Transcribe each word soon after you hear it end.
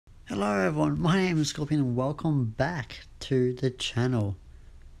Hello everyone, my name is Scorpion and welcome back to the channel.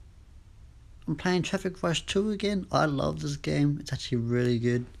 I'm playing Traffic Rush 2 again. I love this game, it's actually really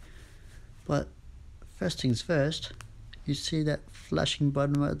good. But first things first, you see that flashing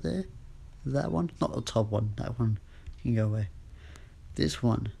button right there? That one? Not the top one, that one can go away. This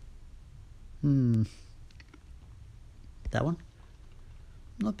one. That one?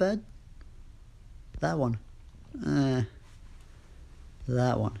 Not bad. That one.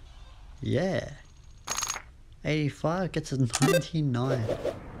 That one. Yeah. 85 gets us 99.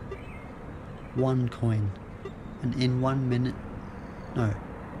 1 coin. And in 1 minute. No.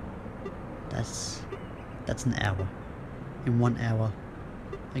 That's an hour. In 1 hour,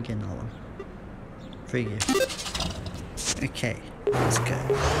 I get another one. Free gift. Okay, let's go.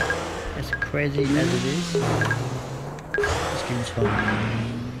 As crazy as it is, this game's fun.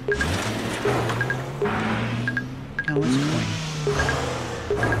 Oh, what's coin?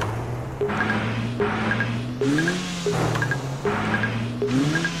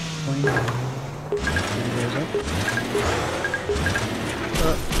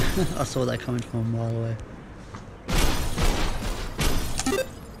 Oh, I saw that coming from a mile away.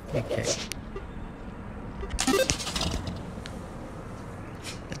 Okay.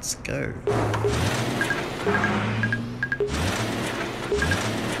 Let's go.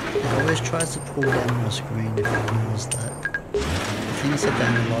 It always tries to pull down my screen if you notice that. I think I said that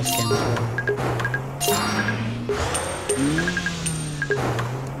in the last game as well.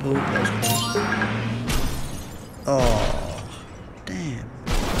 Oh, that was close. Oh, damn.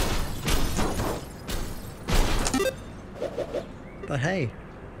 But hey,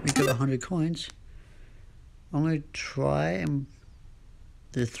 we got 100 coins. I'm going to try and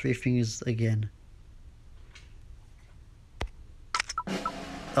do 3 fingers again.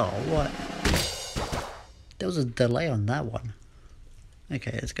 Oh, what? There was a delay on that one.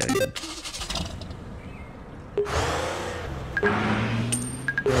 Okay, let's go again.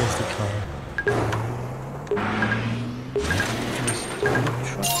 Where's the car? There's the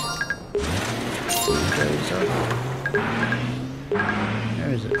truck. It goes up.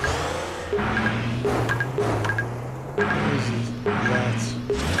 Where is it? Where is that?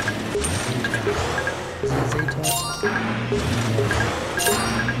 Is it Z-type?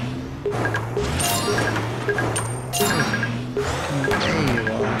 There you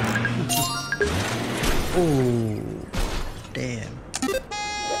are. Oh, damn.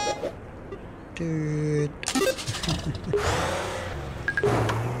 Dude.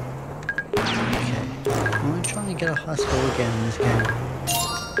 Okay. I'm gonna try and get a high score again in this game.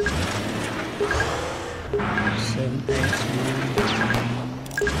 7, 8, 9.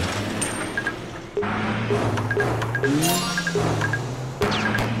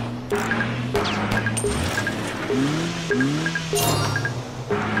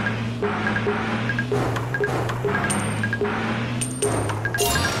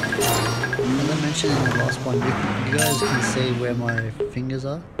 As I mentioned in the last one, you guys can see where my fingers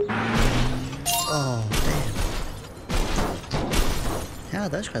are. Oh, damn. How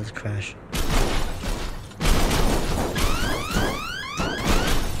did those guys crash?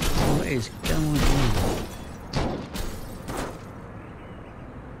 What is going on?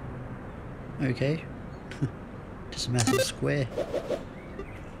 Okay. Just a massive square.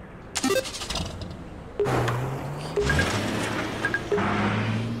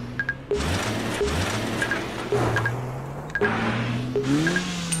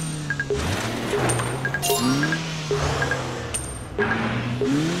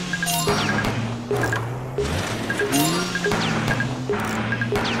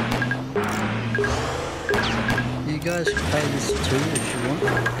 You guys can play this too if you want.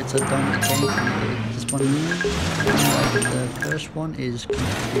 It's a done game. This one, like the first one, is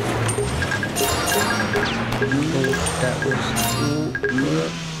completely free. That was.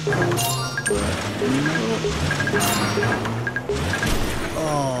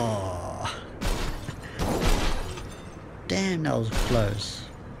 Oh, damn, that was close.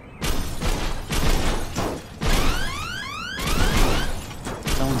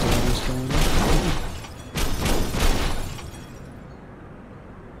 Someone's almost going on.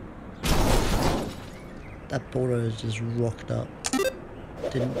 That border is just rocked up.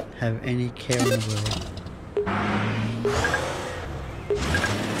 Didn't have any care in the world.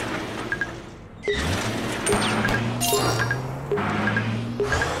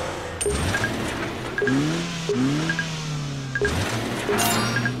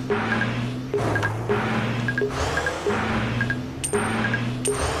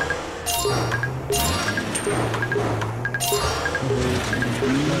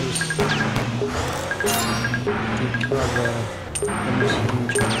 Close. The cover. Almost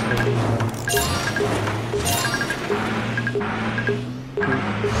huge. Oh,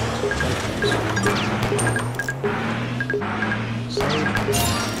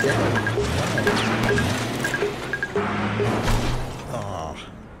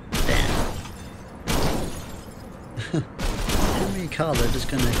 damn. How many cars are just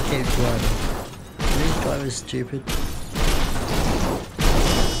gonna keep driving? These drivers stupid.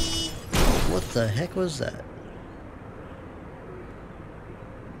 What the heck was that?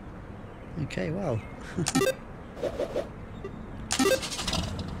 Okay, wow. Let's keep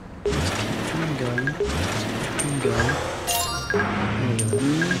on going. Let's keep on going. Oh, look at that.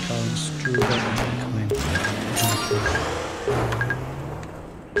 My car is screwed up into the coin.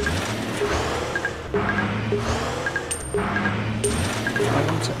 I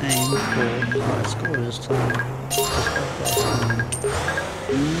want to aim for a high score this time. Just like last time.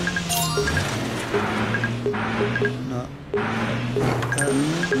 No.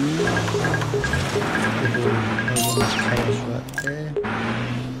 Almost chaos right there.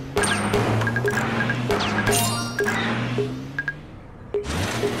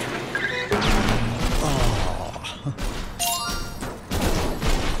 Oh.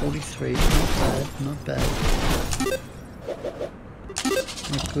 43, not bad.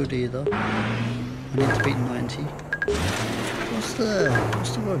 Not good either. I need to beat 90. What's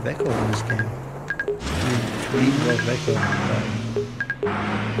the world record in this game? I mean world record,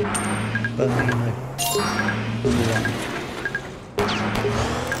 but I mean like number one.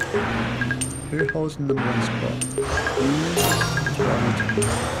 Who holds the number one spot? That's what I want to know.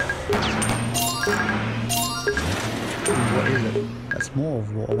 And what is it? That's more of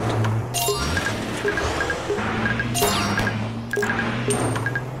what I want to know.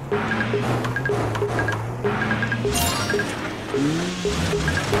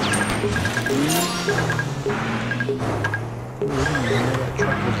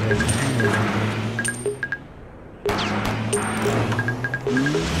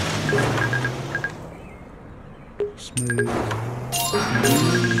 Smooth.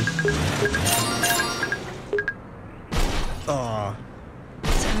 Oh,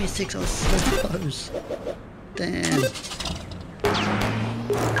 76, I was so close. Damn.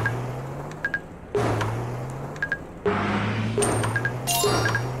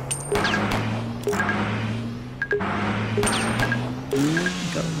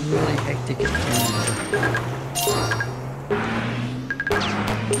 Got really hectic at the end.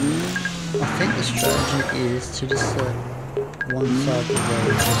 I think the strategy is to just let one side of the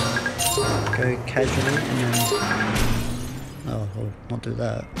road just go casually and then... Oh, I'll not do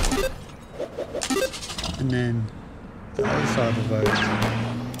that. And then the other side of the road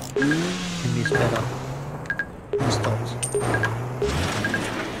can be sped up and stopped.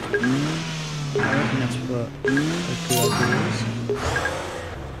 I reckon that's what a good idea is.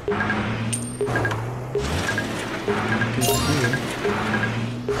 A good idea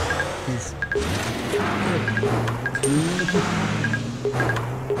is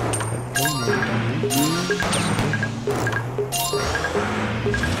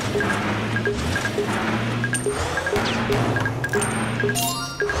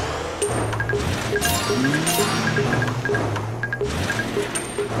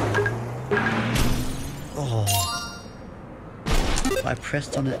Oh, I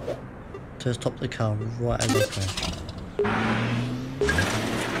pressed on it to stop the car right as I crashed.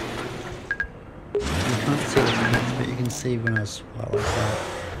 You can't see the connect, but you can see when I swipe like that.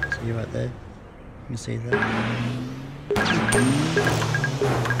 See right there? You can see that.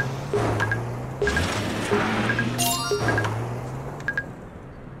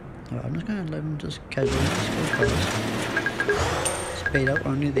 Alright, I'm just going to let them just casually just go past. Speed up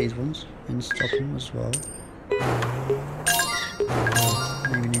only these ones and stop them as well.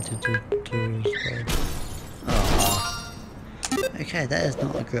 Maybe need to do as well. Ah. Okay, that is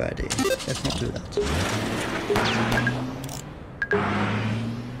not a good idea. Let's not do that.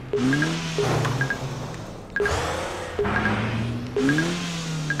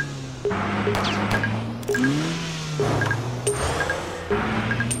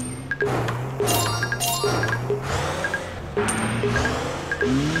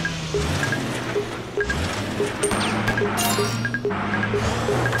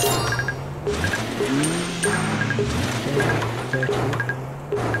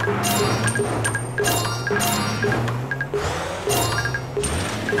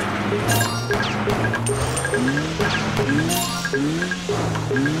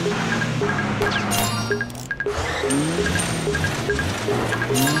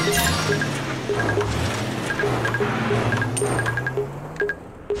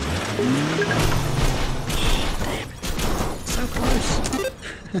 So close.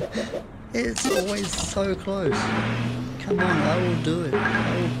 It's always so close. Come on, I will do it.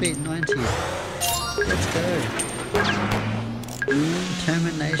 I will beat 90. Let's go.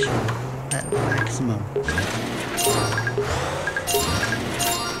 Determination at maximum.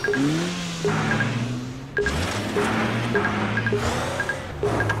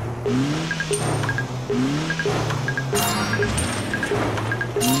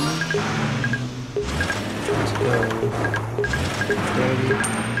 Let's go.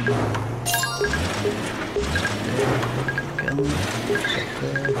 30.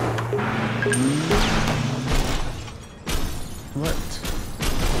 What?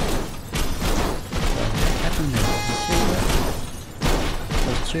 What happened there? Did you see that?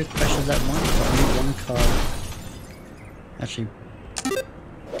 Those two crashes at once, but only one car actually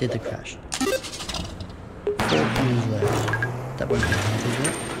did the crash. 4 coins left. That won't be hard to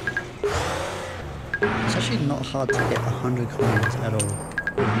get. It's actually not hard to get 100 coins at all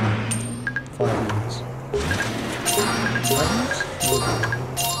in 5 minutes. 5 minutes?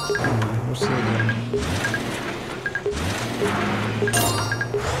 I don't know, we'll see at the end.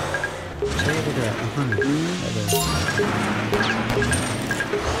 So yeah, look at that, 100. Right there.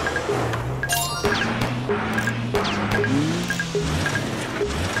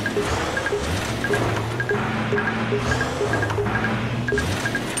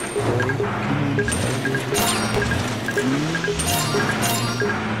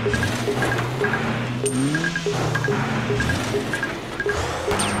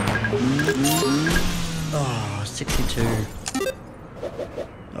 Oh, 62.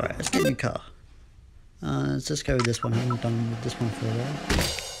 Alright, let's get a new car. Let's just go with this one. I haven't done with this one for a while.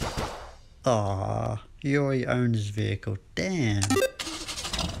 Aw, you already own this vehicle. Damn.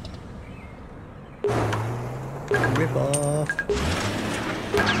 Rip off.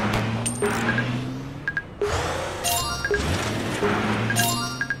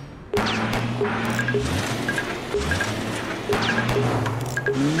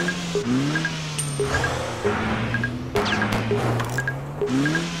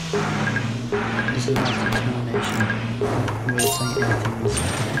 This is not determination. I'm really saying anything was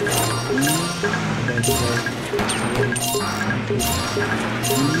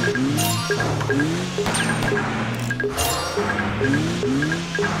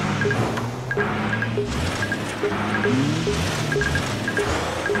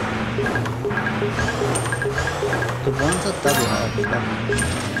the ones that double up, like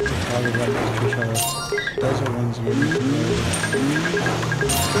the cars that run next to each other, those are ones you need to know.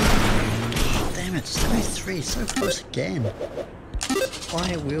 Damn it, 73, so close again.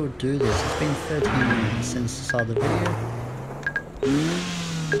 I will do this. It's been 13 minutes since the start of the video.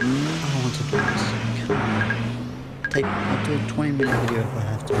 I want to do this. Come on. I'll do a 20-minute video if I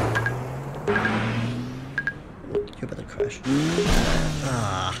have to. You're about to crash.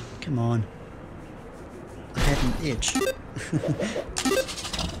 Come on. I had an itch.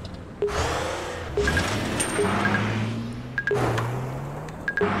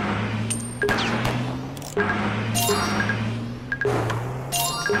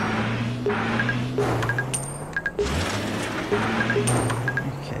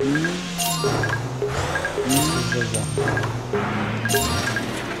 Okay.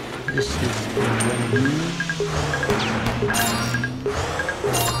 This is the one.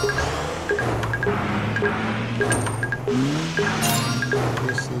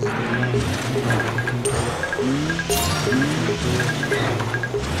 This is the one.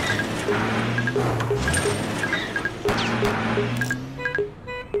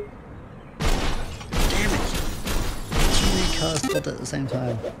 Damn it! Too many cars stopped at the same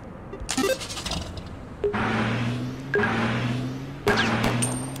time.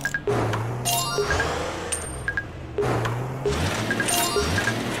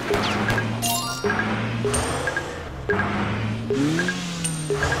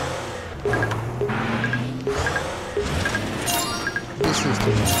 This is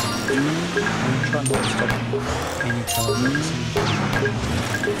the one. I'm trying not to stop any cars at the same time.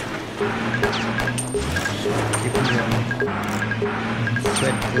 So keep on going.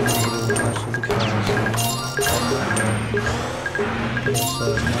 Thread the needle most of the cars. Also,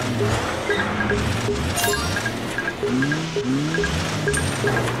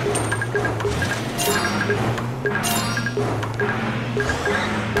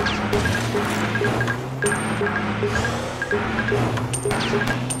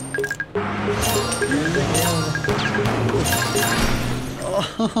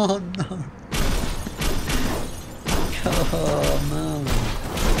 oh no! Come on!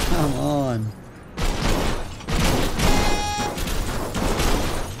 Come on!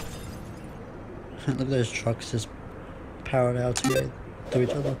 Look at those trucks just powered out to it. to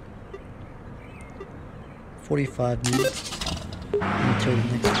each other. 45 minutes until the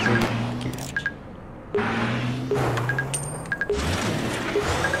next free gift.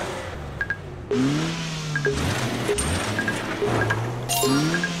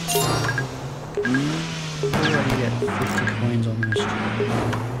 Already get 50 coins almost.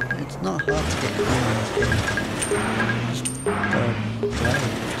 It's not hard to get coins in this game. Just gotta play.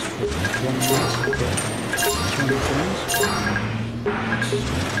 Just for 1 minute to get 200 coins.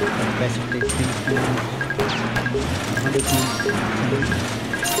 That's basically 10 coins. 100 coins, 10 minutes.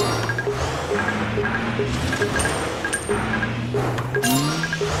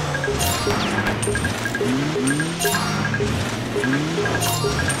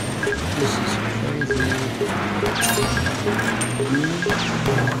 This is crazy.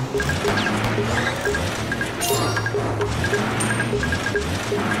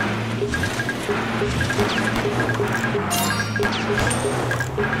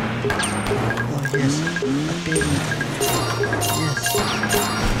 Oh yes, a baby. Yes.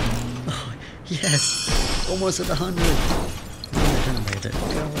 Oh yes, almost at 100. No, I didn't made it. Go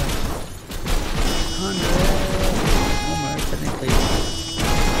away. 100. Almost, technically.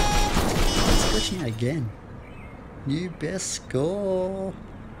 It's glitching out again. New best score.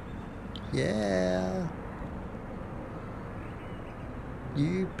 Yeah.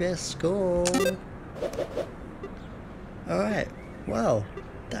 New best score. Alright, well,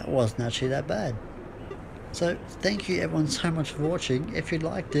 that wasn't actually that bad. So, thank you everyone so much for watching. If you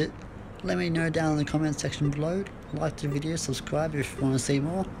liked it, let me know down in the comment section below. Like the video, subscribe if you want to see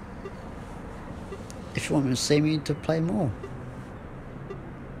more. If you want me to see me to play more.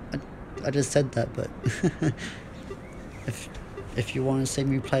 I just said that, but if you want to see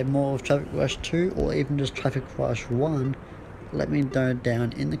me play more of Traffic Rush 2 or even just Traffic Rush 1, let me know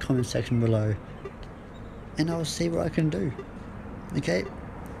down in the comment section below and I'll see what I can do. Okay?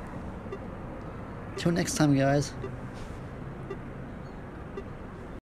 Till next time guys,